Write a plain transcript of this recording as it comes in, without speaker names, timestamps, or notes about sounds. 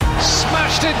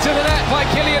by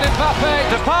Kylian Mbappe.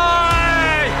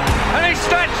 Depay! And he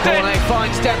stretched it! Jorge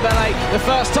finds Dembele. The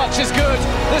first touch is good.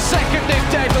 The second is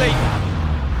deadly.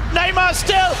 Neymar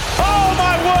still! Oh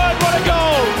my word, what a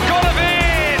goal! Goal of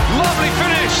in! Lovely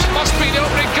finish. Must be the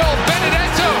opening goal.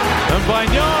 Benedetto. And by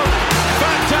Nyong,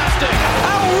 fantastic!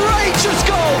 Outrageous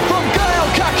goal from Gael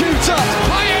Kakuta.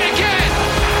 Play it again.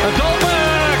 A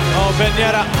Goldberg! Oh,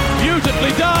 Benyera,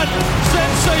 beautifully done!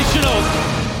 Sensational!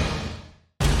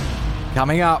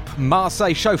 Coming up,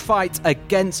 Marseille show fight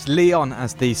against Lyon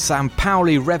as the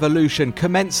Sampaoli revolution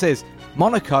commences.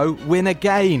 Monaco win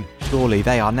again. Surely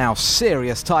they are now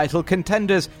serious title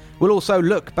contenders. We'll also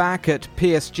look back at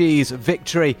PSG's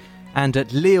victory and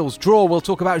at Lille's draw. We'll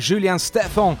talk about Julien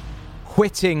Stéphan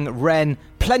quitting Rennes.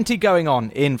 Plenty going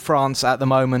on in France at the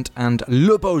moment, and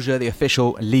Le Beau Jeu, the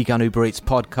official Ligue 1 Uber Eats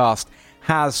podcast,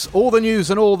 has all the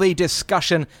news and all the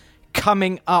discussion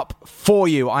coming up for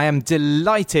you. I am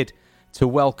delighted to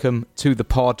welcome to the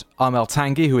pod Armel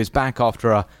Tanguy, who is back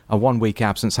after a 1 week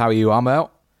absence. How are you,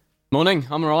 Armel? Morning,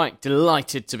 I'm alright.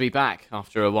 Delighted to be back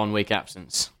after a 1 week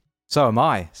absence. So am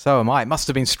I. It must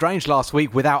have been strange last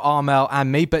week without Armel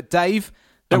and me, but Dave...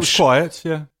 It was quiet,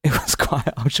 yeah. It was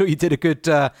quiet. I'm sure you did a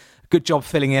good job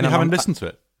filling in. You haven't listened to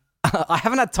it? I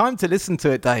haven't had time to listen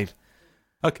to it, Dave.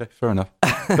 Okay, fair enough.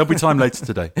 There'll be time later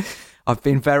today. I've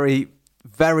been very,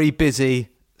 very busy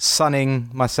sunning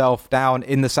myself down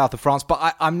in the south of France,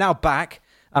 but I'm now back,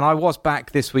 and I was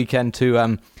back this weekend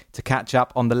to catch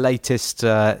up on the latest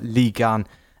Ligue 1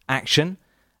 action,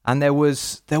 and there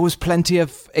was plenty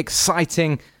of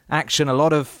exciting action, a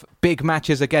lot of big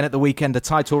matches again at the weekend. The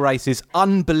title race is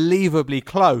unbelievably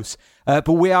close,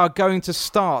 but we are going to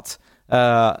start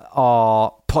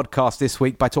our podcast this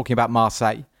week by talking about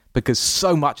Marseille, because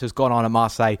so much has gone on at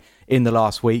Marseille in the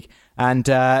last week. And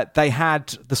they had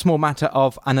the small matter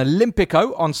of an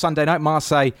Olympico on Sunday night,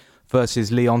 Marseille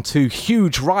versus Lyon, two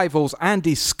huge rivals.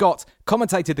 Andy Scott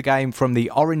commentated the game from the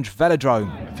Orange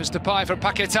Velodrome. For Depay for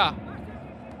Paqueta.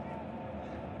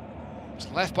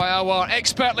 It's left by Aouar,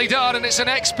 expertly done, and it's an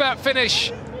expert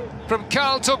finish from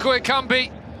Karl Toko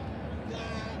Ekambi.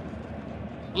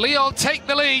 Lyon take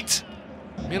the lead.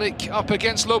 Milik up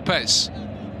against Lopez.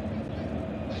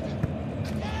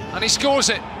 And he scores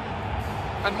it.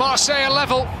 And Marseille are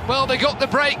level. Well, they got the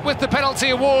break with the penalty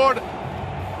award.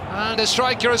 And a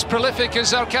striker as prolific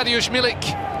as Arkadiusz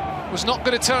Milik was not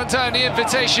going to turn down the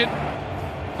invitation.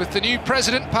 With the new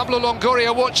president, Pablo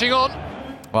Longoria, watching on.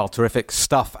 Well, terrific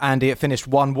stuff, Andy. It finished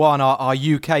 1-1. Our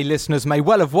UK listeners may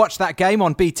well have watched that game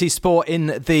on BT Sport in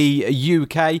the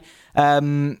UK.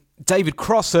 David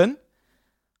Crossan,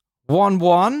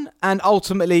 1-1. And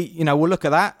ultimately, we'll look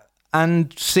at that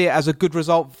and see it as a good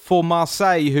result for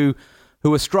Marseille, who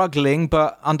are struggling,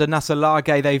 but under Nasser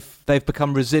Largué, they've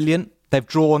become resilient. They've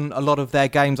drawn a lot of their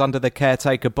games under the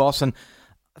caretaker boss, and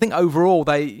I think overall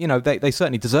they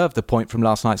certainly deserved the point from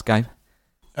last night's game.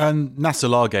 And Nasser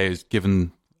Largué has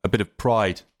given a bit of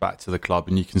pride back to the club,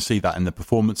 and you can see that in the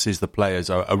performances. The players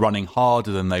are running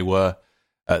harder than they were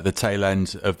at the tail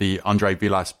end of the Andre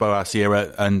Villas-Boas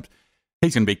era, and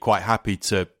he's going to be quite happy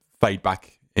to fade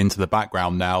back into the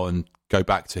background now and go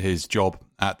back to his job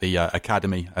at the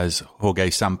academy as Jorge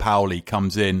Sampaoli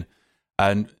comes in.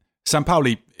 And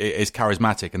Sampaoli is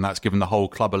charismatic, and that's given the whole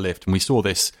club a lift. And we saw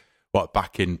this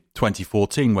back in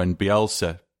 2014 when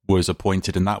Bielsa was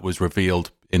appointed, and that was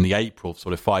revealed in the April,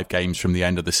 sort of 5 games from the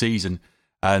end of the season.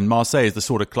 And Marseille is the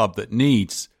sort of club that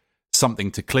needs something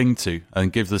to cling to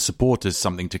and gives the supporters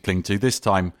something to cling to. This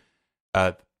time,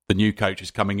 the new coach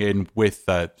is coming in with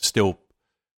still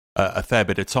a fair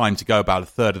bit of time to go, about a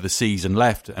third of the season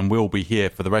left, and we'll be here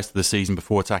for the rest of the season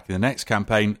before attacking the next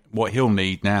campaign. What he'll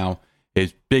need now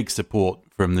is big support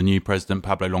from the new president,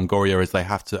 Pablo Longoria, as they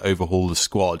have to overhaul the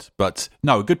squad. But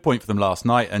no, a good point for them last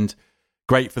night, and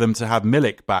great for them to have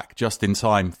Milik back just in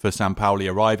time for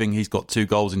Sampaoli arriving. He's got 2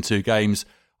 goals in 2 games.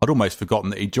 I'd almost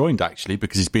forgotten that he joined, actually,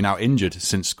 because he's been out injured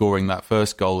since scoring that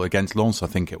first goal against Lens, I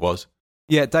think it was.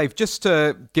 Yeah, Dave, just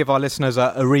to give our listeners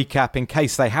a recap in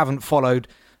case they haven't followed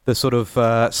the sort of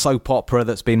soap opera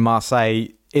that's been Marseille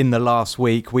in the last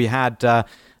week. We've had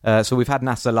Nasser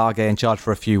Largué in charge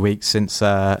for a few weeks since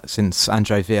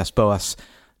Andre Villas-Boas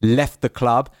left the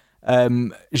club.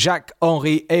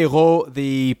 Jacques-Henri Hérault,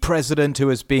 the president, who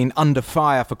has been under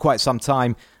fire for quite some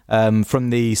time from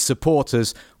the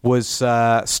supporters, was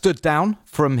stood down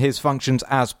from his functions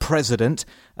as president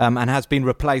and has been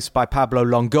replaced by Pablo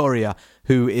Longoria,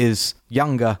 who is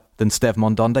younger than Steve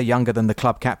Mondonda, younger than the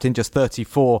club captain, just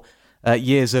 34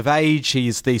 years of age.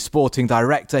 He's the sporting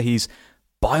director. He's,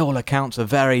 by all accounts, a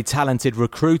very talented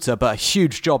recruiter, but a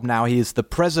huge job now. He is the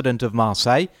president of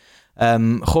Marseille.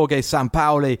 Jorge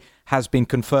Sampaoli has been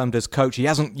confirmed as coach. He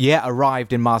hasn't yet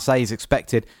arrived in Marseille. He's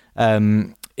expected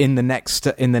in the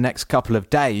next couple of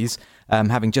days,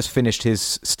 having just finished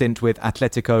his stint with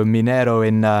Atlético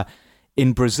Mineiro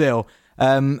in Brazil.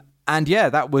 And yeah,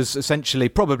 that was essentially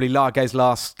probably Larguet's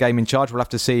last game in charge. We'll have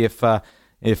to see if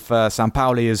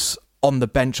Sampaoli is on the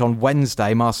bench on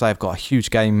Wednesday. Marseille have got a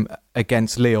huge game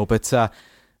against Lille. But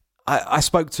I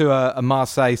spoke to a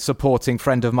Marseille supporting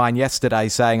friend of mine yesterday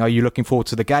saying, are you looking forward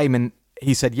to the game? And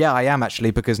he said, yeah, I am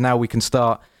actually, because now we can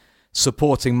start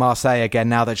supporting Marseille again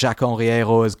now that Jacques-Henri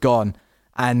Hérault has gone.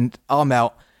 And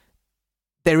Armel,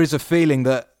 there is a feeling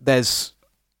that there's,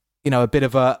 a bit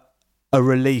of a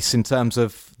release in terms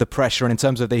of the pressure and in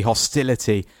terms of the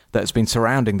hostility that's been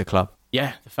surrounding the club.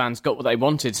 Yeah, the fans got what they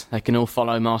wanted. They can all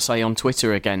follow Marseille on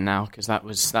Twitter again now, because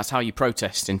that's how you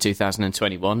protest in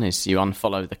 2021, is you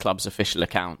unfollow the club's official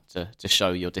account to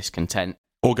show your discontent.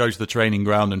 Or go to the training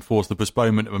ground and force the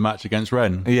postponement of a match against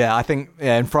Rennes. Yeah, I think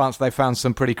in France they found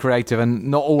some pretty creative and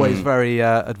not always very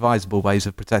advisable ways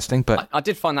of protesting. But I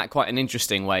did find that quite an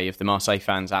interesting way of the Marseille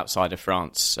fans outside of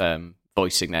France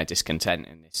voicing their discontent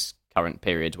in this current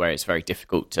period, where it's very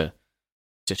difficult to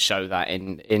show that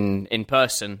in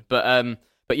person. But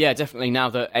yeah, definitely now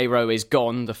that Hérault is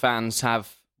gone, the fans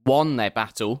have won their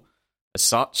battle as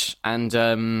such,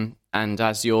 and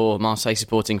as your Marseille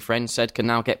supporting friend said, can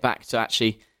now get back to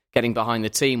actually getting behind the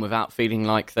team without feeling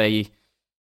like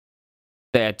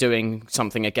they're doing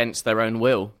something against their own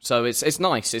will. So it's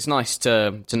nice. It's nice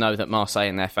to know that Marseille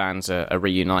and their fans are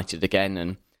reunited again,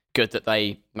 and good that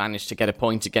they managed to get a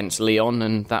point against Lyon,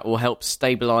 and that will help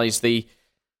stabilise the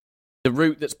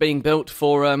route that's being built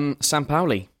for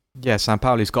Sampaoli. Yeah,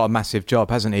 Sampaoli's got a massive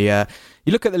job, hasn't he? You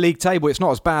look at the league table; it's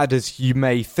not as bad as you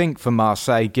may think for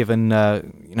Marseille, given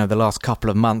the last couple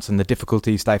of months and the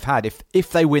difficulties they've had.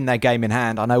 If they win their game in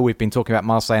hand, I know we've been talking about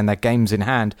Marseille and their games in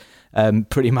hand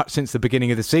pretty much since the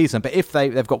beginning of the season. But if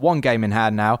they've got one game in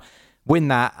hand now, win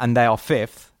that, and they are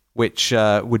fifth, which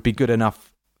would be good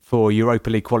enough for Europa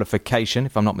League qualification,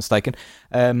 if I'm not mistaken.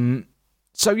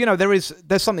 So,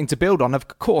 there's something to build on.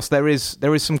 Of course, there is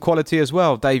some quality as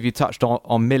well. Dave, you touched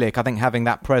on Milik. I think having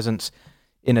that presence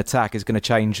in attack is going to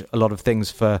change a lot of things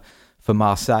for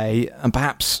Marseille. And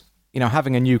perhaps,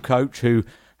 having a new coach who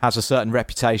has a certain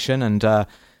reputation and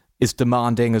is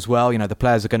demanding as well. The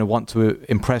players are going to want to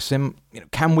impress him.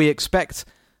 Can we expect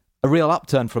a real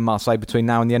upturn from Marseille between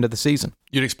now and the end of the season?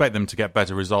 You'd expect them to get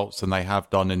better results than they have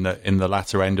done in the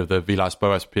latter end of the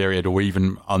Villas-Boas period, or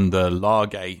even under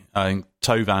Larguet. I think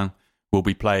Thauvin will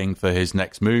be playing for his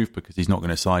next move because he's not going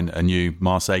to sign a new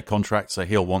Marseille contract, so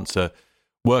he'll want to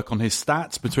work on his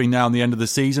stats between now and the end of the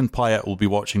season. Payet will be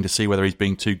watching to see whether he's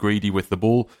being too greedy with the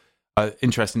ball.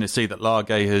 Interesting to see that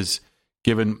Larguet has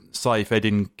given Saif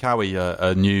Eddin Kawi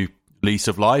a new lease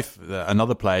of life.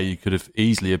 Another player you could have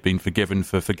easily been forgiven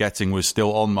for forgetting was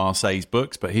still on Marseille's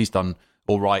books, but he's done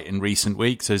all right in recent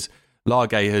weeks as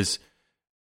Larguet has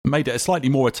made it a slightly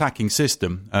more attacking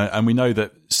system. And we know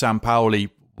that Sampaoli,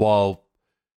 while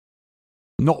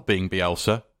not being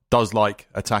Bielsa, does like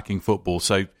attacking football.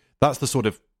 So that's the sort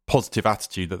of positive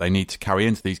attitude that they need to carry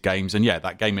into these games. And yeah,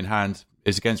 that game in hand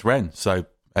is against Rennes. So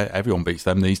everyone beats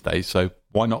them these days. So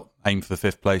why not aim for the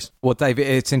fifth place? Well, David,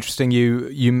 it's interesting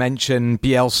you mentioned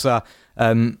Bielsa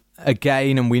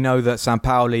again, and we know that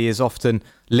Sampaoli is often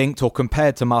linked or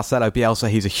compared to Marcelo Bielsa.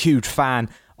 He's a huge fan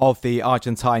of the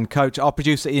Argentine coach. Our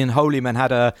producer Ian Holyman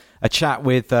had a chat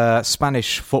with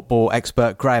Spanish football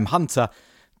expert Graham Hunter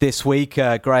this week.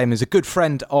 Graham is a good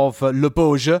friend of Le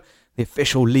Bourge, the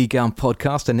official Ligue 1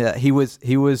 podcast, and he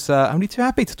was only too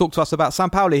happy to talk to us about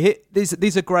Sampaoli.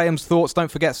 These are Graham's thoughts.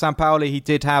 Don't forget Sampaoli. He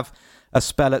did have a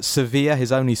spell at Sevilla,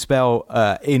 his only spell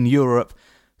in Europe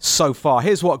so far.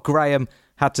 Here's what Graham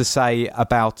had to say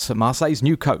about Marseille's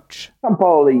new coach.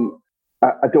 Sampaoli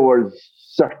adores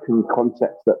certain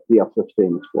concepts that Bielsa is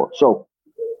famous for. So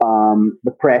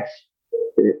the press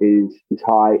is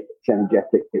high, it's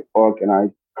energetic, it's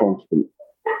organised, constant.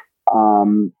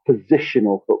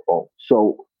 Positional football.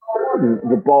 So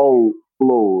the ball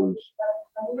flows.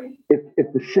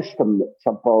 If the system that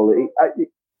Sampaoli...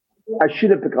 I should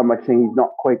have begun by saying he's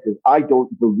not quite as... I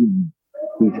don't believe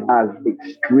he's as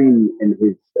extreme in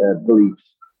his beliefs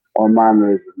or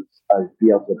mannerisms as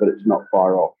Bielsa, but it's not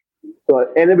far off. So if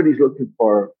anybody's looking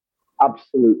for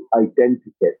absolute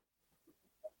identity,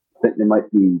 I think they might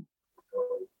be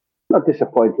not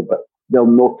disappointed, but they'll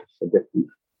notice a difference.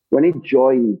 When he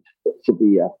joined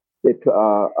Sevilla, they put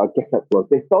a get-out clause.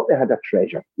 They thought they had a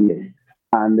treasure. Yeah.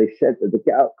 And they said that the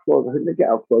get-out clause, I think the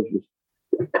get-out clause was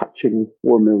touching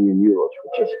 €4 million,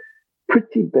 which is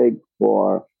pretty big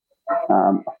for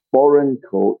a foreign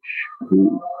coach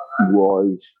who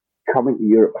was coming to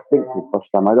Europe, I think, for the first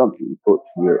time. I don't think he coached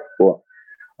in Europe before.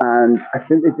 And I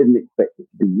think they didn't expect it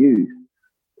to be used.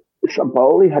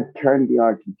 Sampaoli had turned the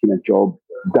Argentina job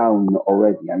down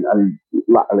already, and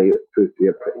latterly it proved to be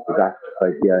a pretty disastrous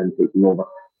idea in taking over.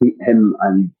 Him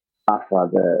and Afa,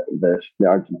 the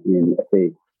Argentinian FA,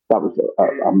 that was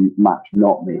a match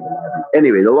not made in heaven.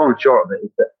 Anyway, the long and short of it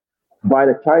is that by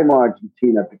the time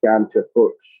Argentina began to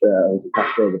approach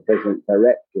the president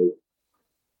directly,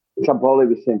 Sampaoli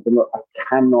was saying, look,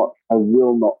 I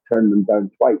will not turn them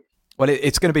down twice. Well,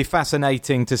 it's going to be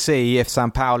fascinating to see if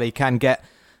Sampaoli can get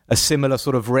a similar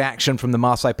sort of reaction from the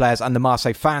Marseille players and the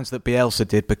Marseille fans that Bielsa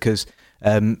did, because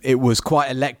it was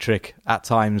quite electric at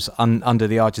times under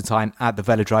the Argentine at the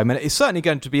Velodrome. And it's certainly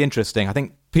going to be interesting. I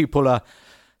think people are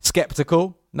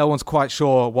sceptical. No one's quite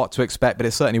sure what to expect, but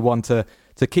it's certainly one to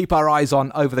keep our eyes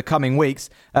on over the coming weeks.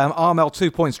 Armel,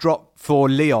 2 points drop for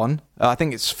Lyon. I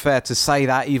think it's fair to say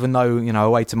that, even though,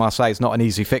 away to Marseille is not an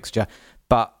easy fixture,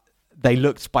 but they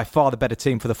looked by far the better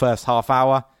team for the first half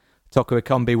hour. Toko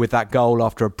Ekambi with that goal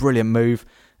after a brilliant move.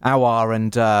 Aouar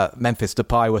and Memphis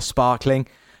Depay were sparkling.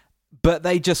 But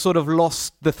they just sort of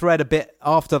lost the thread a bit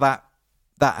after that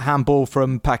handball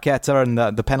from Paqueta and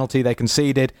the penalty they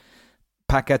conceded.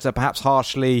 Paqueta perhaps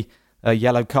harshly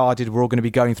yellow carded. We're all going to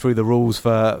be going through the rules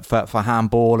for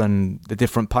handball and the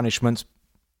different punishments.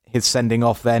 His sending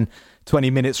off then, 20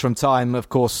 minutes from time, of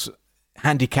course,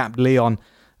 handicapped Lyon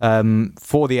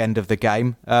for the end of the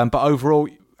game. But overall,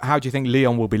 how do you think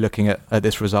Lyon will be looking at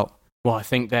this result? Well, I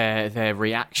think their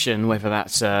reaction, whether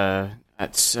that's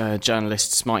at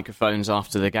journalists' microphones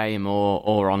after the game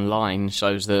or online,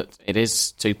 shows that it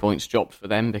is 2 points dropped for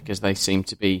them, because they seem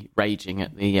to be raging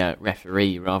at the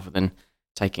referee rather than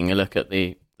taking a look at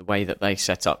the way that they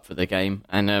set up for the game.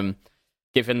 And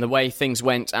given the way things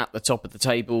went at the top of the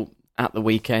table at the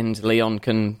weekend, Lyon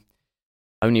can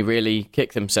only really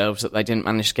kick themselves that they didn't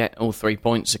manage to get all 3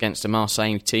 points against a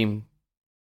Marseille team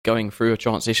going through a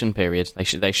transition period.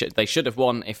 They should have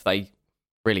won if they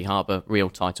really harbour real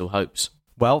title hopes.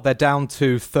 Well, they're down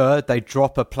to third. They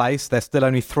drop a place. They're still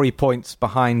only 3 points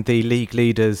behind the league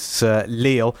leaders,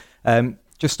 Lille.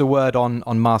 Just a word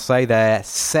on Marseille. They're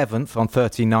seventh on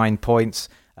 39 points.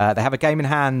 They have a game in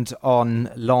hand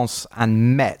on Lens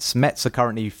and Metz. Metz are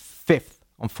currently fifth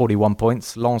on 41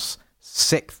 points. Lens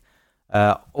sixth,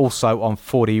 also on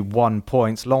 41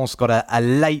 points. Lens got a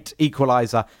late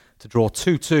equaliser to draw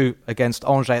 2-2 against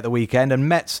Angers at the weekend. And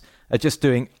Metz are just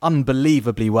doing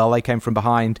unbelievably well. They came from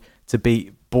behind to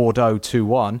beat Bordeaux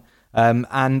 2-1.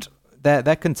 And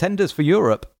they're contenders for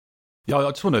Europe. Yeah,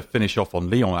 I just want to finish off on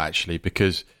Lyon, actually,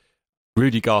 because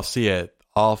Rudy Garcia,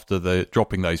 after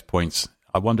dropping those points,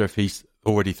 I wonder if he's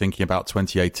already thinking about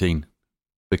 2018,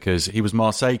 because he was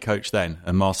Marseille coach then,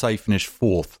 and Marseille finished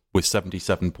fourth with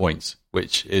 77 points,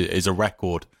 which is a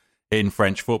record in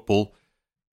French football.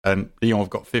 And Lyon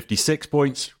have got 56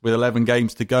 points with 11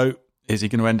 games to go. Is he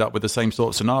going to end up with the same sort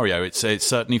of scenario? It's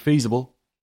certainly feasible.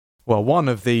 Well, one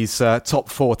of these top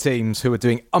four teams who are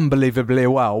doing unbelievably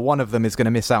well, one of them is going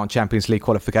to miss out on Champions League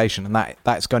qualification, and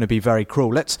that's going to be very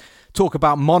cruel. Let's talk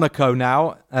about Monaco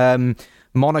now.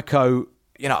 Monaco,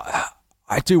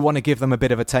 I do want to give them a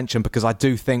bit of attention, because I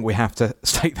do think we have to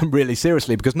take them really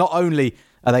seriously, because not only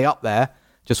are they up there,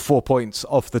 just 4 points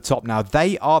off the top now,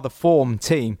 they are the form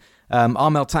team.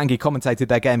 Armel Tanguy commentated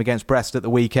their game against Brest at the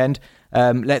weekend.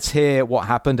 Let's hear what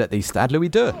happened at the Stade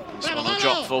Louis II. Small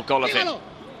drop for Golovin.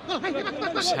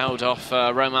 Was held off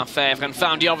Romain Fèvre and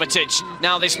found Jovetic.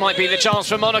 Now this might be the chance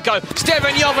for Monaco.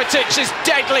 Stéphan Jovetic is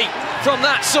deadly from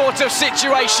that sort of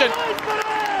situation.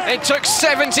 It took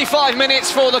 75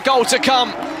 minutes for the goal to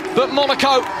come, but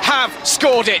Monaco have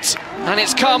scored it. And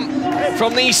it's come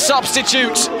from the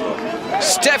substitute,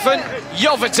 Stéphan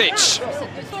Jovetic.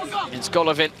 It's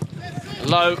Golovin.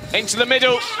 Low into the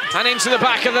middle and into the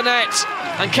back of the net,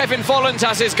 and Kevin Volland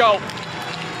has his goal.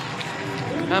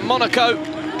 And Monaco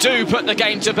do put the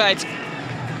game to bed.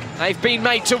 They've been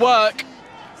made to work,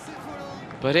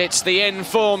 but it's the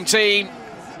in-form team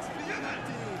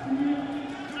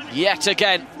yet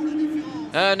again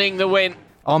earning the win.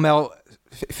 Armel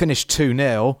finished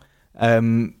 2-0.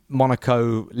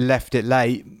 Monaco left it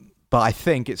late, but I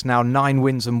think it's now 9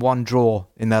 wins and 1 draw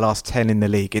in their last 10 in the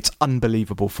league. It's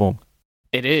unbelievable form.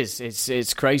 It is.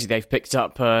 It's crazy. They've picked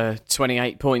up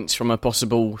 28 points from a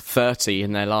possible 30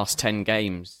 in their last 10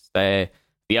 games. They're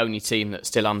the only team that's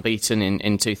still unbeaten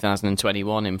in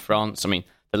 2021 in France. I mean,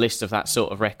 the list of that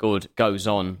sort of record goes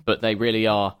on, but they really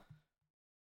are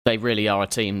a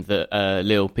team that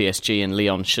Lille, PSG and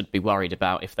Lyon should be worried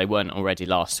about if they weren't already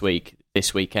last week.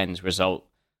 This weekend's result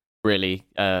really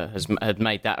had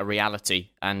made that a reality.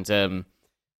 And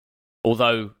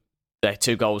although their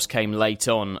 2 goals came late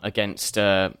on against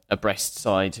a Brest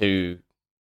side who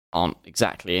aren't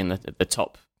exactly in the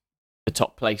top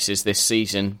places this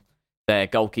season, their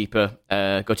goalkeeper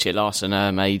Gauthier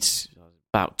Larsen made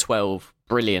about 12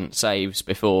 brilliant saves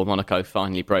before Monaco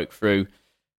finally broke through.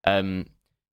 They're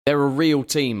a real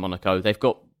team, Monaco. They've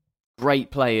got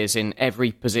great players in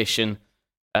every position.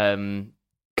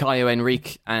 Caio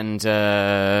Henrique and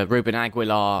Ruben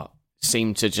Aguilar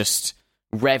seem to just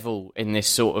revel in this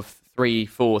sort of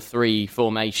 3-4-3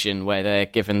 formation where they're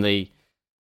given the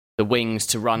wings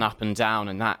to run up and down,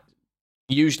 and that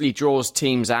usually draws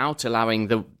teams out, allowing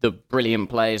the brilliant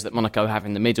players that Monaco have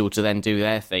in the middle to then do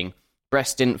their thing.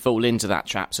 Brest didn't fall into that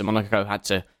trap, so Monaco had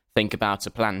to think about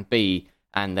a plan B,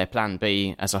 and their plan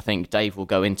B, as I think Dave will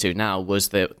go into now, was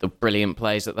the brilliant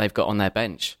players that they've got on their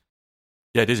bench.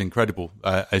 Yeah, it is incredible,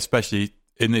 especially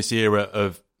in this era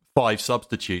of 5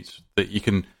 substitutes, that you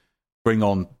can bring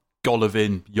on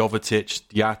Golovin, Jovetic,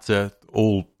 Diatta,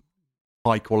 all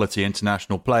high-quality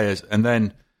international players, and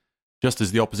then just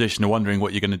as the opposition are wondering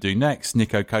what you're going to do next,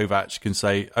 Niko Kovac can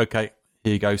say, OK,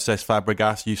 here you go, Cesc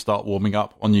Fabregas, you start warming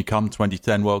up, on you come,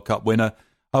 2010 World Cup winner.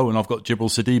 Oh, and I've got Djibril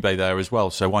Sidibe there as well,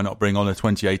 so why not bring on a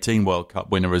 2018 World Cup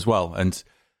winner as well? And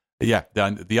yeah,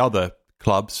 the other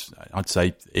clubs, I'd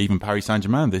say even Paris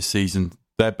Saint-Germain this season,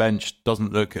 their bench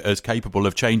doesn't look as capable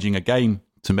of changing a game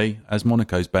to me as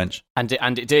Monaco's bench. And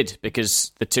it did,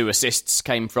 because the 2 assists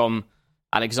came from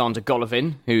Alexander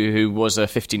Golovin, who was a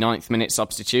 59th minute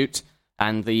substitute,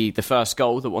 and the first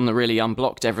goal, the one that really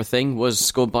unblocked everything, was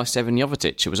scored by Stéphan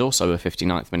Jovetic, who was also a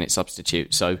 59th minute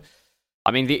substitute. So,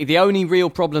 I mean, the only real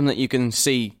problem that you can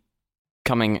see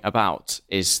coming about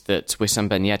is that Wissam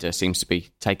Ben Yedder seems to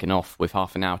be taken off with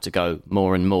half an hour to go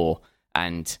more and more.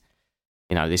 And,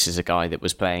 you know, this is a guy that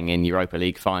was playing in Europa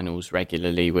League finals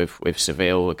regularly with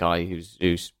Seville, a guy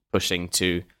who's pushing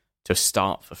to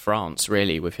start for France,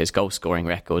 really, with his goal-scoring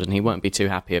record, and he won't be too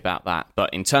happy about that.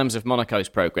 But in terms of Monaco's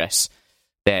progress,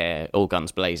 they're all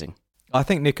guns blazing. I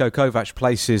think Niko Kovac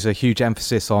places a huge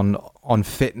emphasis on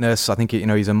fitness. I think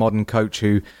he's a modern coach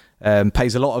who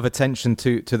pays a lot of attention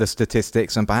to the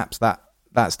statistics, and perhaps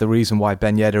that's the reason why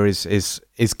Ben Yedder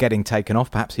is getting taken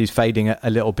off. Perhaps he's fading a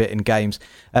little bit in games.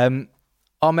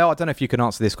 Armel, I don't know if you can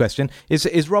answer this question.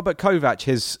 Is Robert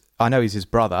Kovac I know he's his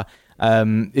brother.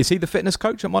 Is he the fitness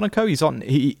coach at Monaco? He's among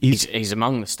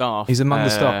the staff. He's among the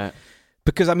staff.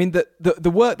 Because, I mean,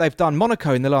 the work they've done,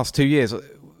 Monaco in the last 2 years,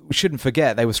 we shouldn't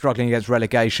forget they were struggling against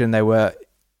relegation. They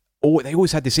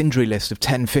always had this injury list of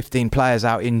 10, 15 players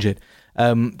out injured.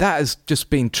 That has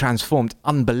just been transformed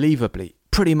unbelievably.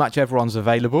 Pretty much everyone's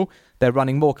available. They're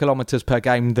running more kilometres per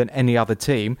game than any other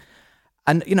team.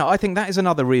 And, I think that is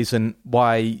another reason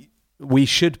why we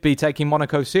should be taking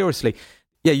Monaco seriously.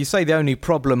 Yeah, you say the only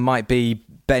problem might be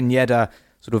Ben Yedder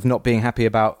sort of not being happy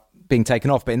about being taken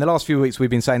off. But in the last few weeks, we've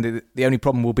been saying that the only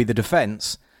problem will be the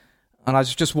defence. And I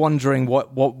was just wondering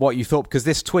what you thought, because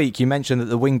this tweak, you mentioned that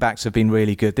the wing-backs have been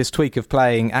really good. This tweak of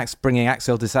bringing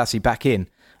Axel Disasi back in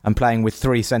and playing with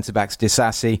 3 centre-backs,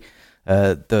 Disasi,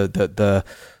 the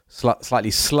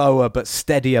slightly slower but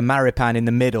steadier Maripan in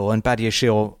the middle and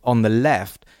Badiashile on the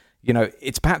left,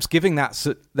 it's perhaps giving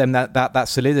them that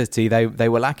solidity they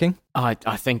were lacking. I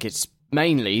think it's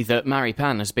mainly that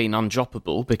Maripan has been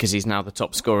undroppable because he's now the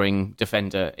top scoring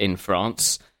defender in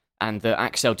France, and that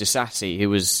Axel Disasi, who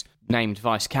was named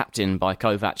vice-captain by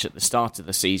Kovac at the start of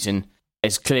the season,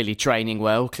 is clearly training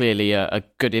well, clearly a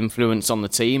good influence on the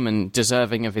team and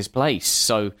deserving of his place.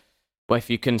 So if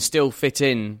you can still fit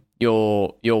in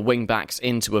your wing-backs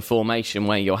into a formation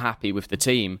where you're happy with the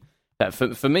team,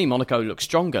 for me, Monaco looks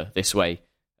stronger this way.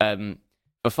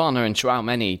 Fofana and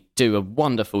Tchouaméni do a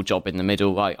wonderful job in the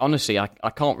middle. I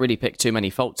can't really pick too many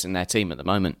faults in their team at the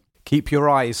moment. Keep your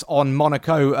eyes on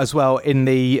Monaco as well in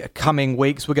the coming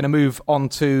weeks. We're going to move on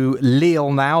to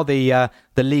Lille now, the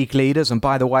league leaders. And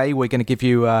by the way, we're going to give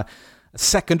you a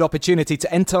second opportunity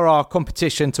to enter our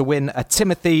competition to win a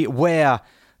Timothy Weah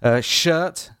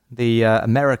shirt, the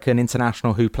American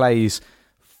international who plays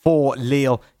for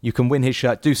Lille. You can win his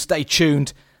shirt. Do stay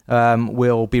tuned.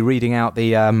 We'll be reading out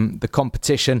the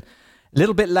competition a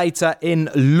little bit later in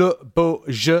Le Beau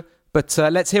Jeu. But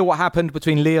let's hear what happened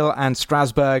between Lille and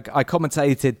Strasbourg. I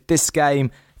commentated this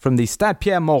game from the Stade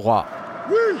Pierre-Mauroy.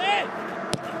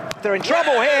 They're in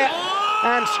trouble here,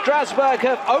 and Strasbourg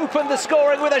have opened the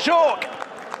scoring with a Jorge.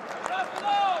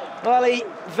 Well, he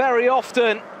very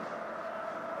often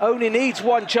only needs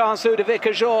one chance, Ludovic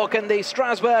Jorge, and the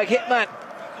Strasbourg hitman,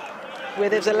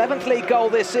 with his 11th league goal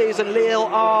this season, Lille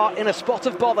are in a spot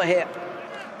of bother here.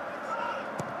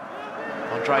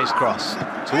 Andre's cross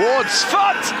towards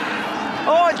Font.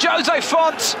 Oh, and Jose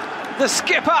Font, the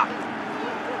skipper,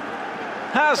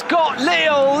 has got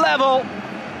Lille level.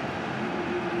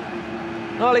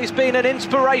 Well, he's been an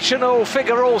inspirational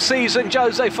figure all season,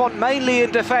 Jose Font, mainly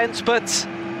in defence, but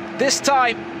this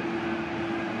time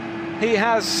he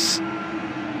has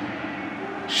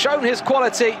shown his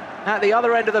quality at the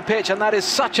other end of the pitch, and that is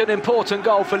such an important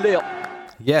goal for Lille.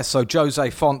 Yeah, so Jose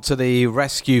Font to the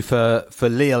rescue for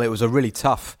Lille. It was a really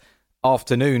tough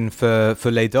afternoon for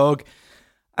Les Dogs.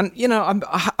 And, you know,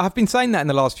 I've been saying that in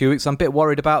the last few weeks. I'm a bit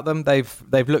worried about them. They've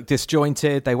looked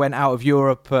disjointed. They went out of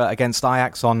Europe against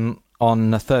Ajax on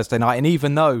Thursday night. And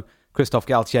even though Christophe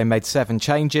Galtier made 7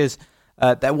 changes,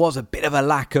 there was a bit of a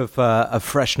lack of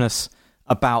freshness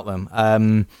about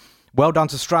them. Well done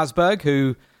to Strasbourg,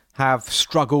 who have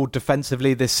struggled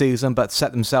defensively this season, but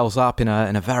set themselves up in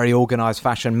a very organised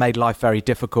fashion, made life very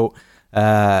difficult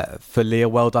for Lille.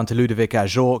 Well done to Ludovic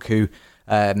Ajorc, who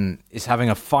is having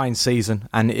a fine season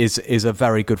and is a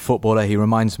very good footballer. He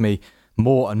reminds me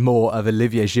more and more of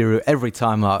Olivier Giroud every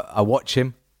time I watch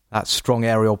him. That strong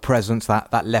aerial presence,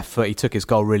 that left foot, he took his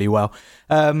goal really well.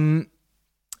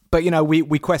 But, you know,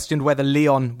 we questioned whether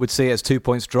Lyon would see it as 2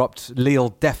 points dropped.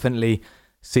 Lille definitely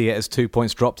see it as 2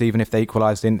 points dropped, even if they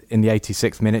equalised in the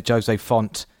 86th minute. Jose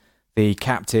Font, the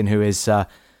captain, who is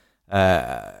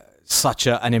such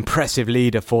an impressive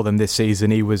leader for them this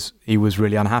season, he was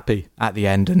really unhappy at the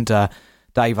end. And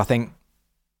Dave, I think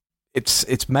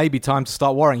it's maybe time to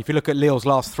start worrying. If you look at Lille's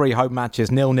last 3 home matches,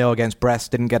 0-0 against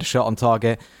Brest, didn't get a shot on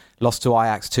target, lost to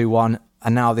Ajax 2-1,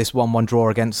 and now this 1-1 draw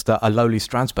against a lowly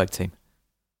Strasbourg team.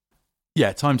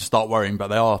 Yeah, time to start worrying, but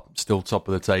they are still top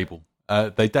of the table.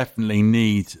 They definitely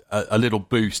need a little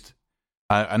boost,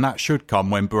 and that should come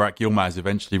when Burak Yilmaz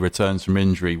eventually returns from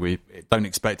injury. We don't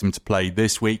expect him to play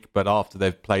this week, but after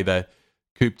they've played their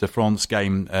Coupe de France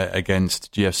game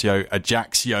against GFC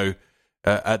Ajaccio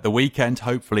at the weekend,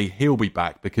 hopefully he'll be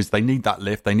back, because they need that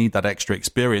lift, they need that extra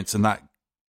experience and that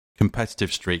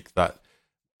competitive streak, that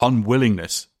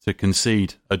unwillingness to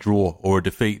concede a draw or a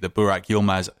defeat that Burak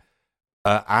Yilmaz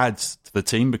adds to the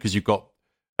team, because you've got,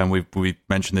 and we've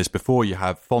mentioned this before, you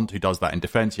have Font who does that in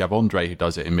defence, you have Andre who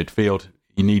does it in midfield.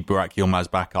 You need Burak Yilmaz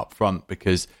back up front,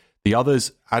 because the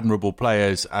others, admirable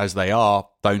players as they are,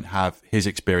 don't have his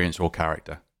experience or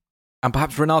character. And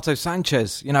perhaps Renato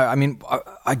Sanchez, you know, I mean,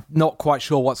 I'm not quite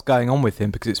sure what's going on with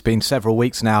him, because it's been several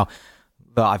weeks now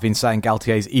that I've been saying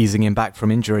Galtier's easing him back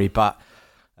from injury, but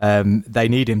they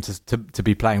need him to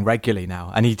be playing regularly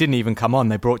now. And he didn't even come on.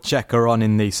 They brought Checker on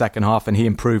in the second half and he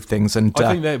improved things. And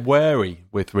I think they're wary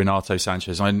with Renato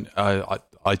Sanchez. I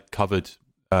covered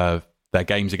their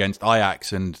games against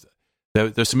Ajax, and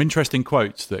there's some interesting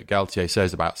quotes that Galtier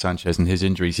says about Sanchez and his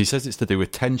injuries. He says it's to do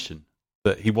with tension,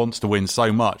 that he wants to win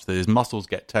so much that his muscles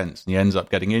get tense and he ends up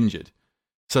getting injured.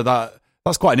 So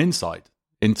that's quite an insight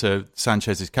into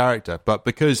Sanchez's character. But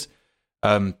because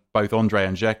both Andre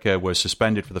and Checker were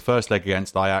suspended for the first leg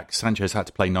against Ajax, Sanchez had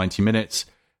to play 90 minutes.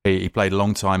 He played a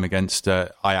long time against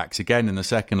Ajax again in the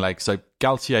second leg. So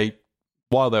Galtier,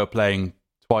 while they were playing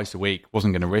twice a week,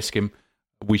 wasn't going to risk him.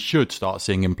 We should start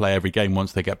seeing him play every game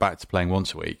once they get back to playing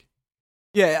once a week.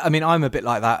 Yeah, I mean, I'm a bit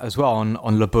like that as well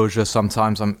on Le Bourgeois.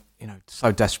 Sometimes I'm, you know,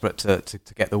 so desperate to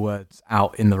get the words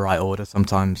out in the right order.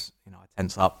 Sometimes, you know, I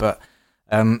tense up, but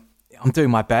I'm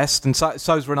doing my best, and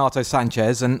so's Renato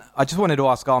Sanchez. And I just wanted to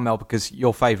ask Armel, because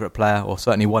your favourite player, or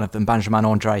certainly one of them, Benjamin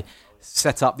Andre,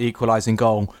 set up the equalising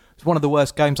goal. It's one of the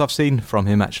worst games I've seen from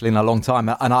him, actually, in a long time.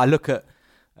 And I look at,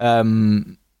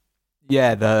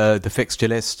 the fixture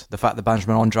list, the fact that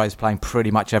Benjamin Andre is playing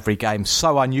pretty much every game.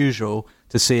 So unusual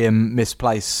to see him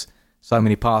misplace so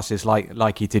many passes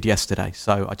like he did yesterday.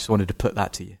 So I just wanted to put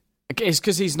that to you. It's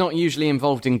because he's not usually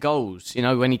involved in goals. You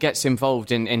know, when he gets involved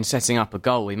in setting up a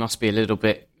goal, he must be a little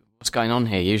bit, what's going on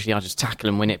here? Usually I just tackle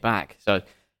and win it back. So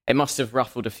it must have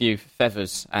ruffled a few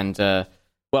feathers. And,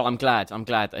 well, I'm glad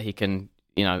that he can,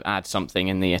 you know, add something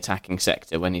in the attacking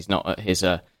sector when he's not at his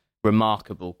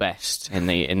remarkable best in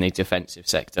the defensive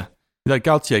sector. You know,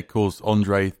 Galtier calls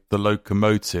Andre the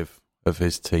locomotive of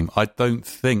his team. I don't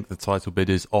think the title bid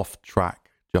is off track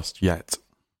just yet.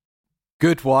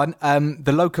 Good one.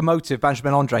 The locomotive,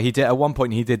 Benjamin Andre, he did at one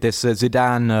point, he did this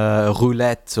Zidane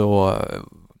roulette, or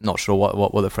not sure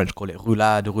what the French call it,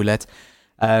 roulette,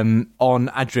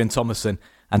 on Adrian Thomason.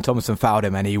 And Thomason fouled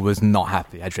him and he was not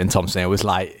happy. Adrian Thomason, it was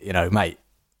like, you know, mate,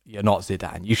 you're not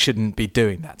Zidane. You shouldn't be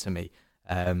doing that to me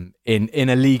in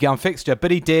a Ligue 1 fixture. But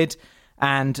he did,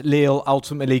 and Lille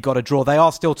ultimately got a draw. They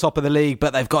are still top of the league,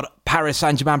 but they've got Paris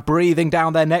Saint-Germain breathing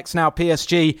down their necks now.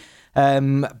 PSG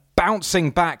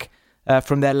bouncing back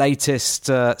from their latest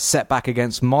setback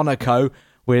against Monaco.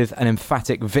 with an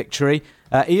emphatic victory.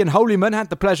 Ian Holyman had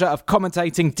the pleasure of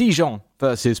commentating Dijon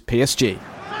versus PSG.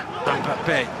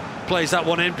 Mbappé plays that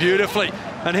one in beautifully.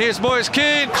 And here's Moise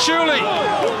Kean, surely.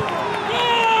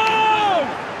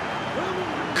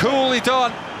 Coolly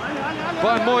done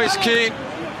by Moise Kean.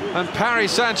 And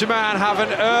Paris Saint-Germain have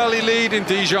an early lead in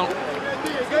Dijon.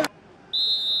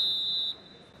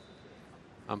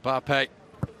 Mbappé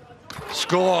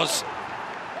scores.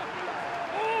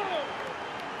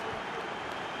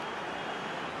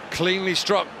 Cleanly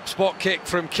struck spot kick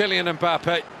from Kylian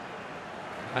Mbappé.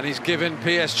 And he's given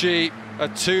PSG a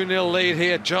 2-0 lead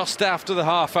here just after the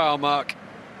half-hour mark.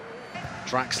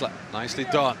 Draxler, nicely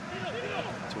done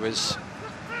to his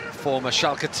former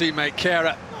Schalke teammate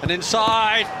Kehrer. And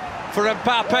inside for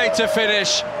Mbappé to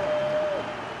finish.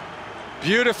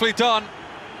 Beautifully done.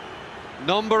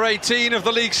 Number 18 of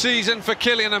the league season for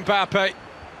Kylian Mbappé.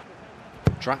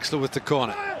 Draxler with the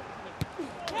corner.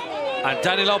 And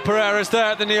Danilo Pereira's there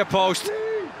at the near post.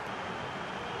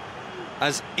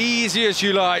 As easy as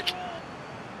you like.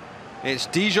 It's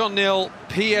Dijon 0,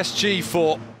 PSG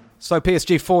 4. So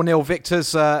PSG 4-0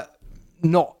 victors,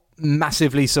 not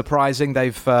massively surprising.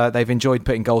 They've enjoyed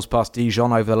putting goals past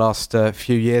Dijon over the last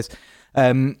few years.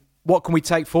 What can we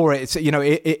take for it? It's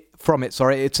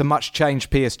it's a much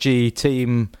changed PSG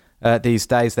team these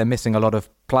days. They're missing a lot of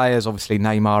players. Obviously,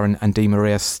 Neymar and Di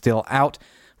Maria still out.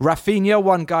 Rafinha,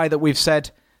 one guy that we've said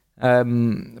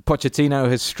Pochettino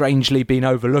has strangely been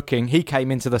overlooking. He came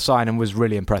into the side and was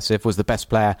really impressive, was the best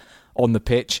player on the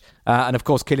pitch. And of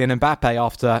course, Kylian Mbappe,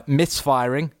 after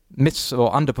underperforming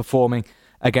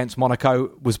against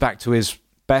Monaco, was back to his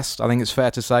best. I think it's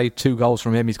fair to say 2 goals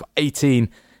from him. He's got 18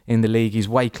 in the league. He's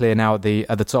way clear now at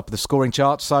the top of the scoring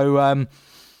chart. So,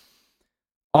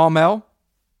 Armel,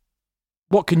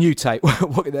 what can you take?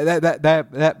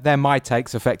 They're my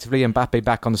takes, effectively. Mbappe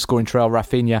back on the scoring trail,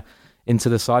 Rafinha into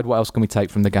the side. What else can we take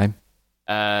from the game?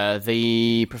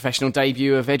 The professional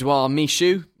debut of Edouard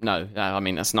Michou. No, I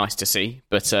mean, that's nice to see.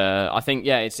 But I think,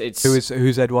 it's...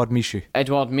 Who's Edouard Michou?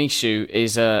 Edouard Michou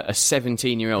is a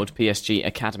 17-year-old PSG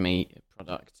Academy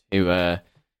product who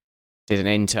did an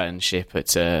internship at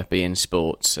beIN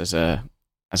Sports as a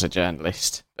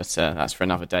journalist. But that's for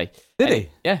another day. Did he?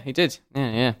 Yeah, he did.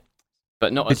 Yeah.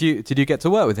 But not. Did you get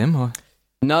to work with him? Or?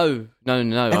 No.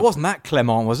 It wasn't that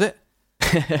Clement, was it?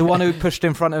 The one who pushed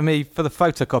in front of me for the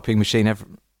photocopying machine.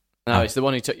 No, it's the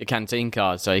one who took your canteen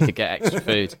card so you could get extra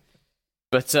food.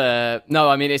 But no,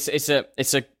 I mean it's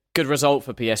a good result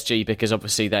for PSG because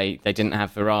obviously they didn't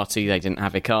have Verratti, they didn't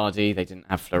have Icardi, they didn't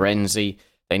have Florenzi.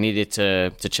 They needed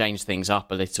to change things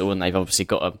up a little, and they've obviously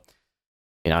got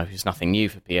it's nothing new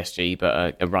for PSG,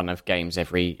 but a run of games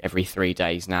every 3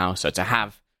 days now. So to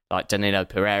have like Danilo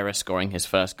Pereira scoring his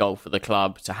first goal for the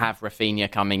club, to have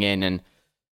Rafinha coming in, and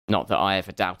not that I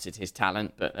ever doubted his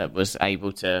talent, but was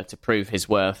able to prove his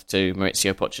worth to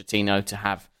Maurizio Pochettino, to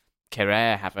have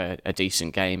Kehrer have a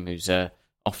decent game, who's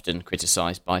often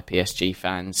criticised by PSG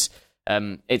fans.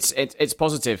 It's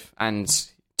positive, and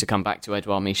to come back to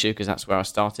Edouard Michou, because that's where I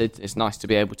started, it's nice to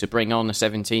be able to bring on a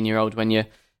 17-year-old when you're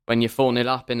 4-0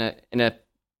 up in a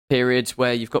period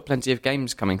where you've got plenty of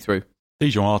games coming through.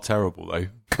 Dijon are terrible, though.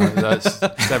 That's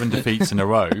 7 defeats in a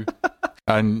row,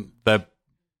 and they're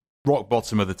rock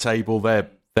bottom of the table. They're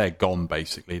gone,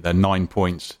 basically. They're 9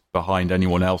 points behind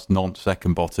anyone else,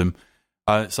 second bottom.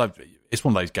 So it's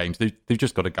one of those games. They've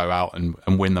just got to go out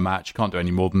and win the match. Can't do any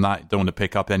more than that. Don't want to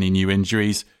pick up any new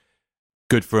injuries.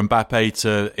 Good for Mbappe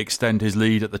to extend his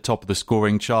lead at the top of the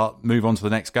scoring chart, move on to the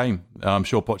next game. I'm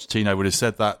sure Pochettino would have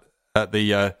said that at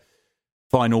the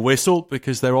final whistle,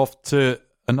 because they're off to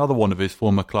another one of his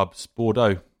former clubs,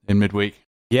 Bordeaux, in midweek.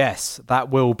 Yes, that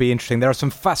will be interesting. There are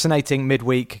some fascinating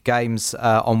midweek games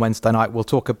on Wednesday night. We'll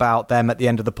talk about them at the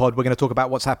end of the pod. We're going to talk about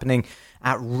what's happening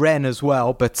at Rennes as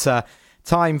well. But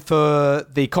time for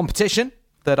the competition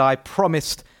that I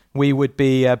promised we would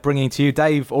be bringing to you.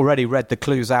 Dave already read the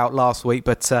clues out last week,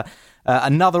 but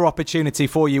another opportunity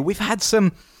for you. We've had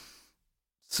some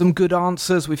good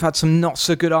answers. We've had some not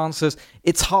so good answers.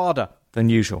 It's harder than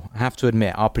usual, I have to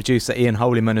admit. Our producer Ian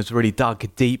Holyman has really dug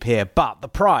deep here. But the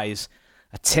prize,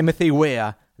 a Timothy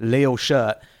Weah Lille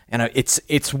shirt,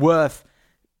 it's worth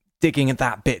digging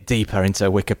that bit deeper into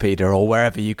Wikipedia or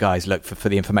wherever you guys look for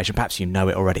the information. Perhaps you know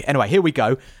it already. Anyway, here we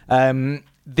go.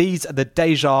 These are the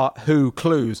Deja Who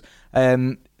clues.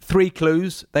 3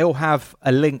 clues. They all have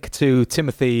a link to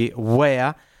Timothy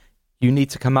Weah. You need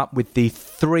to come up with the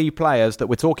 3 players that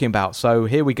we're talking about. So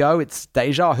here we go. It's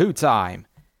Deja Who time.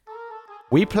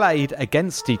 We played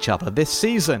against each other this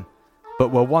season,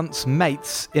 but were once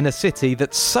mates in a city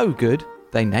that's so good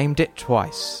they named it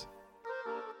twice.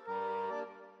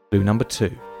 Clue number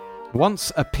 2.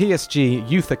 Once a PSG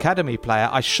Youth Academy player,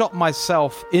 I shot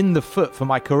myself in the foot for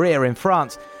my career in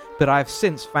France, but I have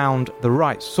since found the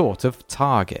right sort of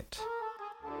target.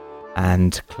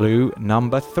 And clue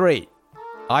number 3.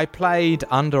 I played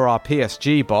under our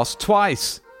PSG boss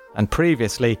twice, and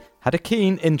previously had a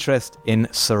keen interest in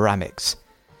ceramics.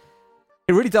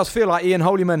 It really does feel like Ian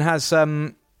Holyman has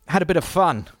had a bit of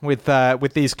fun with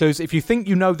these clues. If you think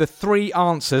you know the 3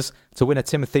 answers to win a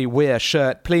Timothy Weah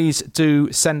shirt, please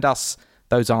do send us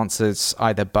those answers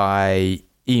either by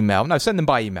email. No, send them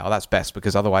by email. That's best,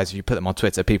 because otherwise if you put them on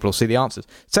Twitter, people will see the answers.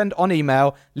 Send on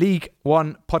email,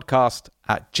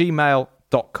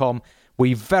 league1podcast@gmail.com.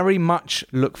 We very much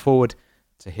look forward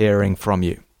to hearing from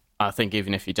you. I think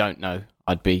even if you don't know,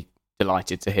 I'd be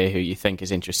delighted to hear who you think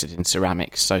is interested in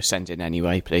ceramics. So send in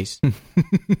anyway, please.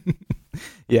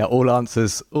 Yeah, all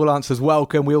answers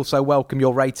welcome. We also welcome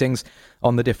your ratings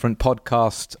on the different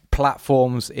podcast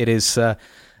platforms. It is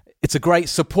it's a great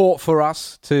support for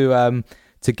us to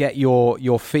get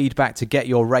your feedback, to get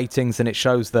your ratings, and it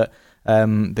shows that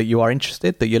that you are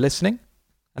interested, that you're listening,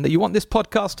 and that you want this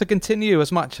podcast to continue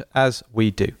as much as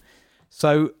we do.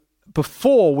 So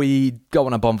before we go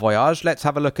on a bon voyage, let's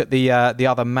have a look at the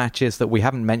other matches that we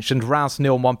haven't mentioned. Reims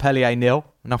 0, Montpellier 0.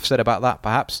 Enough said about that,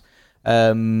 perhaps.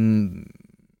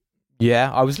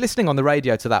 Yeah, I was listening on the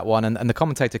radio to that one, and the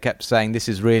commentator kept saying this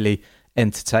is really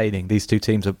entertaining. These two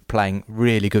teams are playing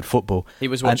really good football. He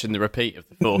was watching the repeat of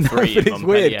the 4-3 but in it's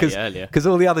weird earlier. Because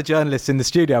all the other journalists in the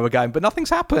studio were going, but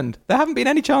nothing's happened. There haven't been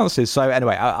any chances. So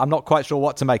anyway, I'm not quite sure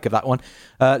what to make of that one.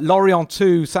 Lorient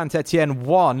 2, Saint-Etienne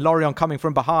 1. Lorient coming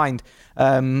from behind.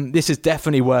 This is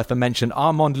definitely worth a mention.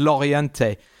 Armand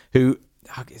Lorienté, who...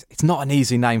 It's not an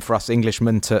easy name for us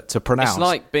Englishmen to pronounce. It's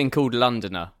like being called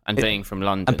Londoner and being from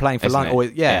London. And playing for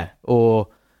London. Or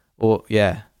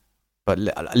yeah. But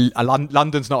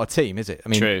London's not a team, is it? I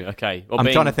mean, true, okay. I'm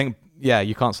trying to think,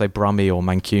 you can't say Brummie or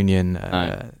Mancunian.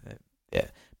 No. Yeah.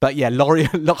 But yeah,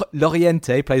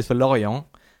 Lorienté plays for Lorient.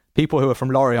 People who are from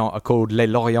Lorient are called Les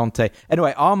Lorientais.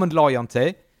 Anyway, Armand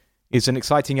Lorienté is an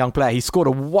exciting young player. He scored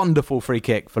a wonderful free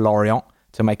kick for Lorient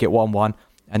to make it 1-1.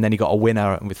 And then he got a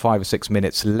winner with 5 or 6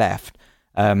 minutes left.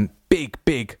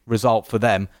 Big result for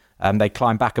them. They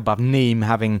climbed back above Nîmes,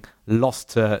 having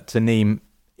lost to Nîmes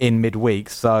in midweek.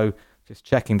 So just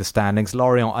checking the standings.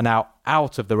 Lorient are now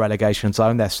out of the relegation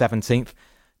zone. They're 17th.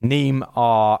 Nîmes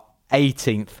are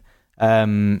 18th.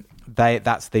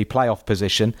 That's the playoff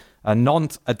position.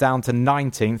 Nantes are down to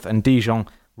 19th, and Dijon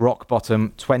rock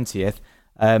bottom 20th.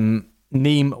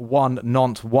 Nîmes 1,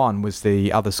 Nantes 1 was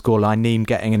the other scoreline. Nîmes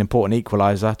getting an important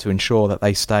equaliser to ensure that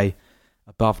they stay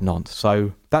above Nantes.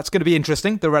 So that's going to be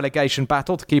interesting, the relegation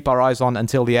battle to keep our eyes on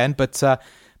until the end. But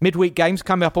midweek games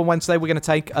coming up on Wednesday. We're going to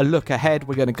take a look ahead.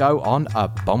 We're going to go on a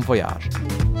bon voyage.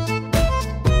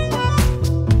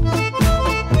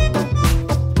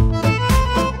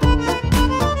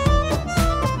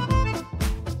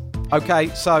 Okay,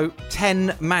 so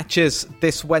 10 matches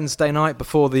this Wednesday night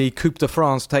before the Coupe de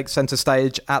France takes centre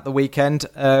stage at the weekend.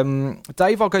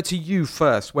 Dave, I'll go to you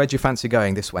first. Where do you fancy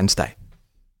going this Wednesday?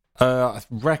 I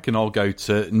reckon I'll go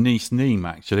to Nice-Nîmes,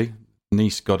 actually.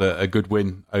 Nice got a good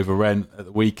win over Rennes at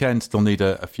the weekend. Still need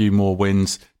a few more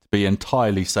wins to be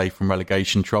entirely safe from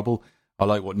relegation trouble. I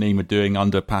like what Nîmes are doing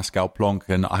under Pascal Planck,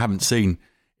 and I haven't seen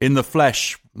in the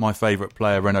flesh my favourite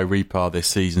player, Renaud Ripard, this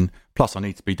season. Plus, I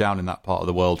need to be down in that part of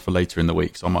the world for later in the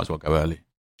week, so I might as well go early.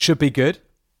 Should be good.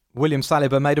 William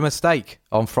Saliba made a mistake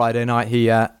on Friday night.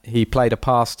 He played a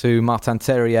pass to Martin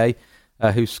Terrier,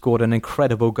 who scored an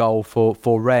incredible goal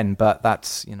for Rennes, but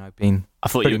that's been... I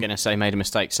thought you were going to say made a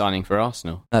mistake signing for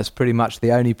Arsenal. That's pretty much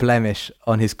the only blemish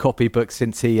on his copybook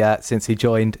since he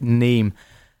joined Nice.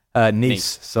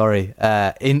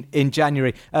 In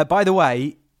January. By the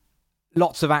way,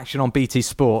 lots of action on BT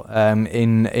Sport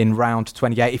in round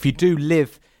 28. If you do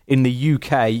live in the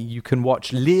UK, you can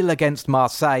watch Lille against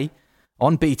Marseille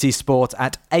on BT Sport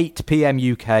at 8 p.m.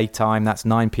 UK time. That's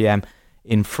 9 p.m.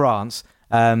 in France.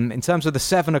 In terms of the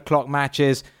 7 o'clock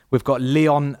matches, we've got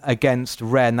Lyon against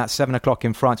Rennes. That's 7 o'clock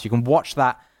in France. You can watch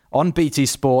that on BT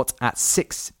Sport at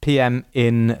 6 p.m.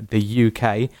 in the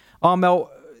UK. Armel,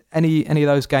 any of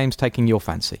those games taking your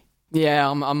fancy? Yeah,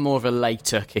 I'm more of a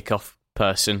later kickoff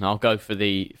person. I'll go for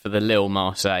the Lille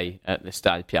Marseille at the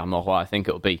Stade Pierre-Mauroy. I think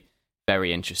it'll be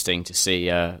very interesting to see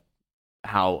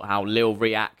how Lille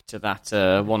react to that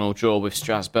 1-1 draw with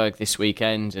Strasbourg this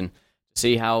weekend, and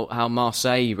see how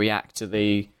Marseille react to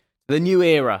the new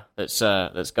era that's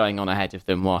going on ahead of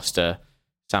them, whilst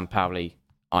Sampaoli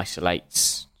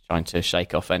isolates, trying to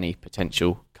shake off any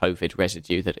potential COVID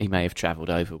residue that he may have travelled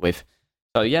over with.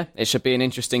 So yeah, it should be an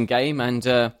interesting game,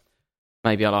 and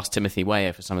Maybe I'll ask Timothy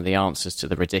Weah for some of the answers to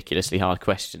the ridiculously hard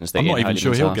questions that I'm not Ian even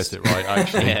sure he'll asked. get it right,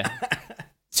 actually. Yeah.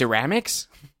 Ceramics?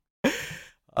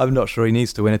 I'm not sure he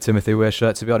needs to win a Timothy Weah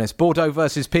shirt, to be honest. Bordeaux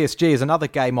versus PSG is another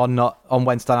game on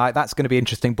Wednesday night. That's going to be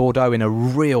interesting. Bordeaux in a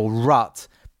real rut.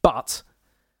 But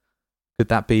could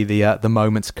that be the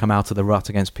moment to come out of the rut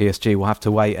against PSG? We'll have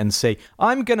to wait and see.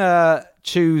 I'm going to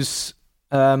choose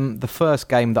the first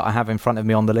game that I have in front of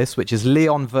me on the list, which is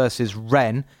Lyon versus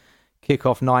Rennes.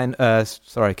 Kickoff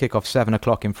 7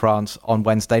 o'clock in France on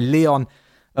Wednesday. Lyon,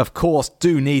 of course,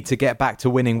 do need to get back to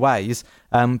winning ways,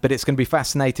 but it's going to be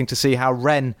fascinating to see how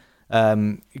Rennes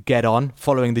get on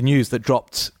following the news that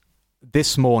dropped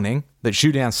this morning that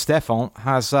Julien Stéphan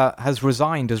has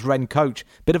resigned as Rennes coach.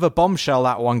 Bit of a bombshell,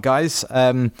 that one, guys.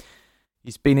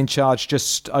 He's been in charge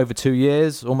just over 2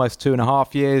 years, almost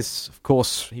 2.5 years. Of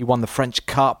course, he won the French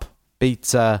Cup, beat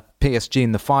PSG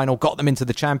in the final, got them into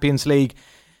the Champions League.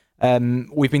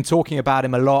 We've been talking about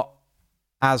him a lot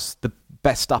as the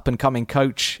best up-and-coming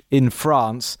coach in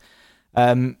France.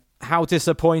 How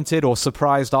disappointed or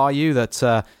surprised are you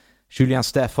that Julien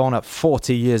Stéphan, at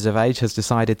 40 years of age, has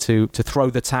decided to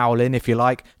throw the towel in, if you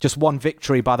like? Just one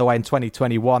victory, by the way, in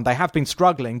 2021. They have been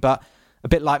struggling, but a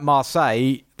bit like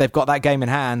Marseille, they've got that game in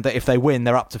hand that if they win,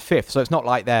 they're up to 5th. So it's not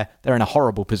like they're in a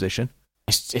horrible position.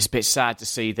 It's a bit sad to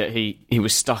see that he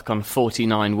was stuck on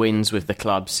 49 wins with the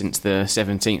club since the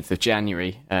 17th of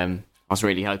January. I was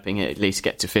really hoping it'd at least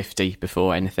get to 50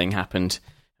 before anything happened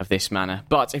of this manner.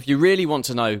 But if you really want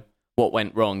to know what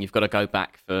went wrong, you've got to go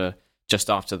back for just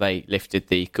after they lifted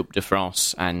the Coupe de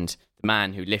France, and the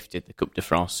man who lifted the Coupe de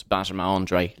France, Benjamin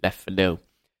Andre, left for Lille.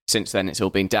 Since then, it's all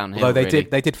been downhill. Although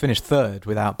they did finish 3rd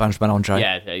without Benjamin Andre.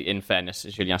 Yeah, in fairness,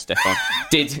 Julien Stéphan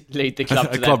did lead the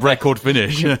club to a club record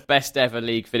finish. Best ever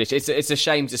league finish. It's a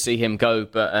shame to see him go,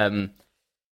 but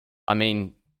I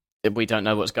mean, we don't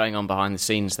know what's going on behind the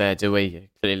scenes there, do we?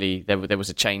 Clearly, there was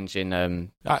a change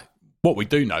in. What we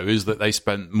do know is that they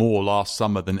spent more last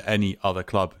summer than any other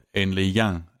club in Ligue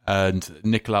 1. And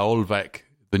Nicolas Olvec,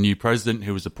 the new president,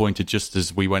 who was appointed just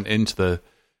as we went into the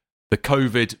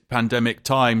COVID pandemic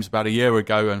times about a year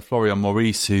ago, and Florian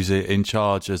Maurice, who's in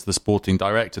charge as the sporting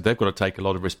director, they've got to take a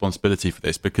lot of responsibility for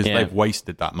this because they've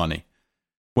wasted that money.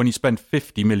 When you spend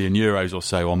 50 million euros or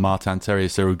so on Martin Terrier,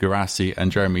 Serhou Guirassy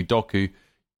and Jeremy Doku,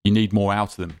 you need more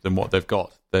out of them than what they've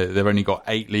got. They've only got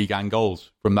 8 Ligue 1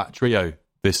 goals from that trio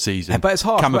this season. But it's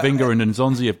hard. Camavinga and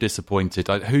Nzonzi have disappointed.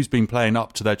 Who's been playing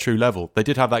up to their true level? They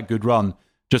did have that good run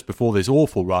just before this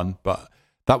awful run, but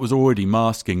that was already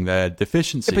masking their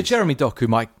deficiencies. Yeah, but Jeremy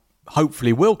Doku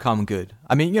hopefully will come good.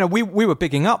 I mean, we were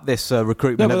bigging up this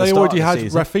recruitment. No, but they already had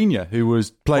season. Rafinha, who was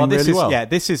playing really well. Yeah,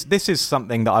 this is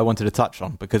something that I wanted to touch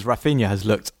on because Rafinha has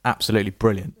looked absolutely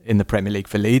brilliant in the Premier League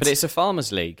for Leeds. But it's a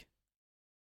farmers' league.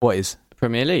 What is the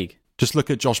Premier League? Just look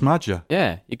at Josh Madger.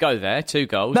 Yeah, you go there, 2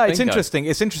 goals. No, bingo. it's interesting.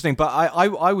 It's interesting, but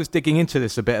I was digging into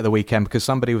this a bit at the weekend because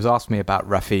somebody was asking me about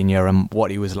Rafinha and what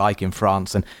he was like in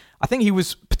France, and I think he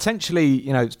was potentially,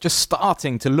 just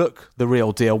starting to look the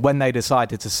real deal when they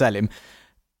decided to sell him.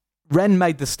 Rennes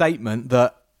made the statement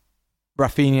that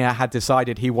Rafinha had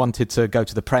decided he wanted to go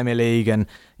to the Premier League and,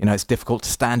 it's difficult to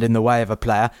stand in the way of a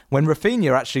player. When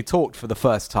Rafinha actually talked for the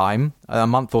first time, a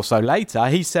month or so later,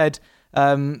 he said,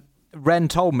 Rennes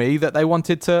told me that they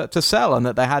wanted to sell and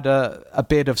that they had a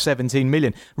bid of 17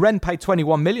 million. Rennes paid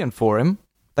 21 million for him.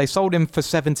 They sold him for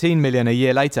 17 million a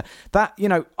year later. That,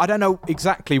 I don't know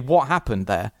exactly what happened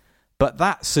there, but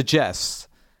that suggests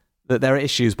that there are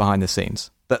issues behind the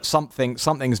scenes, that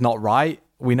something's not right.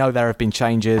 We know there have been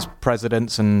changes,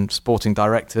 presidents and sporting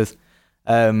directors.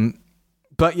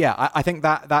 But yeah, I think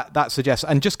that suggests,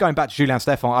 and just going back to Julien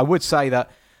Stéphan, I would say that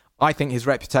I think his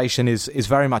reputation is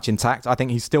very much intact. I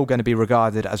think he's still going to be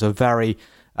regarded as a very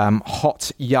hot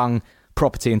young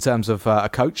property in terms of a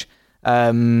coach.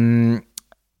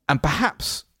 And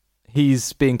perhaps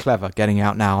he's being clever getting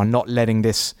out now and not letting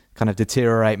this kind of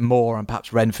deteriorate more, and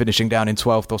perhaps Rennes finishing down in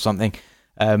 12th or something.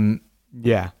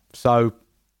 So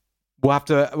we'll have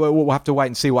to wait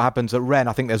and see what happens at Rennes.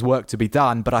 I think there's work to be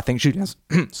done, but I think Julien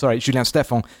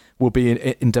Stéphan will be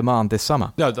in demand this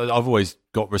summer. No, I've always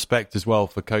got respect as well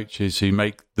for coaches who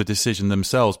make the decision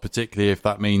themselves, particularly if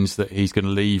that means that he's going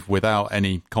to leave without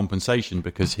any compensation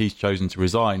because he's chosen to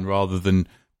resign rather than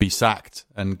be sacked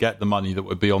and get the money that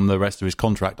would be on the rest of his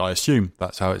contract. I assume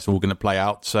that's how it's all going to play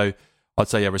out. So I'd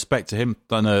say, respect to him.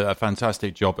 Done a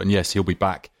fantastic job. And yes, he'll be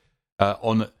back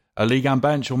on a Ligue 1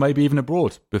 bench or maybe even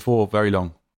abroad before very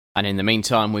long. And in the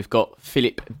meantime, we've got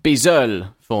Philippe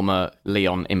Bizeul, former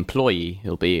Lyon employee.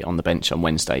 He'll be on the bench on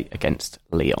Wednesday against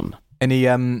Lyon. Any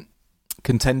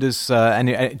contenders? Do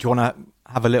you want to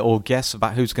have a little guess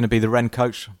about who's going to be the Rennes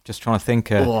coach? Just trying to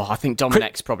think. I think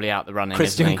Domenech's probably out the running.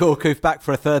 Christian Gourcuff back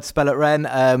for a third spell at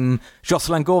Rennes.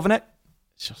 Jocelyn Gourvenec,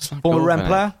 former Rennes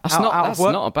player. That's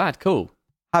not a bad call.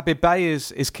 Habib Bey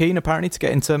is keen apparently to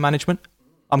get into management.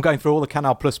 I'm going through all the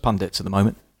Canal Plus pundits at the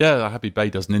moment. Yeah, Habib Bey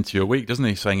does an interview a week, doesn't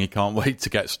he, saying he can't wait to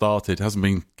get started. Hasn't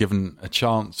been given a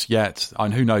chance yet.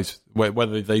 And who knows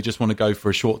whether they just want to go for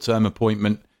a short-term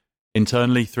appointment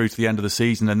internally through to the end of the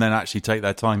season and then actually take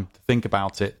their time to think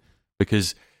about it.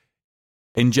 Because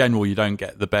in general, you don't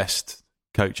get the best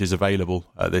coaches available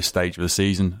at this stage of the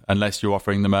season unless you're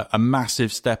offering them a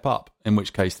massive step up, in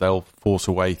which case they'll force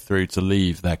a way through to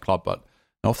leave their club. But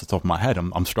off the top of my head,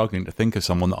 I'm struggling to think of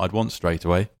someone that I'd want straight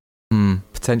away.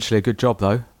 Potentially a good job,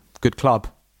 though. Good club.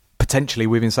 Potentially,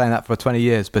 we've been saying that for 20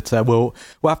 years, but we'll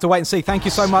have to wait and see. Thank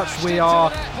you so much. We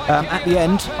are at the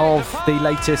end of the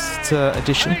latest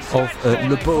edition of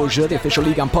Le Beau Jeu, the official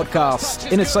Ligue 1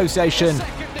 podcast, in association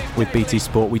with BT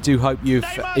Sport. We do hope you've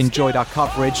enjoyed our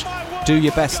coverage. Do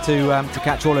your best to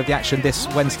catch all of the action this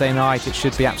Wednesday night. It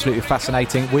should be absolutely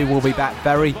fascinating. We will be back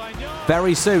very,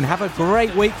 very soon. Have a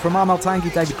great week from Armel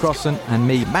Tanguy, David Crossan and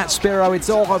me, Matt Spiro. It's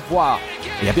au revoir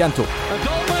et à bientôt.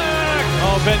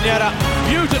 Oh, Vignetta,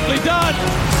 beautifully done.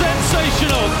 Sensation.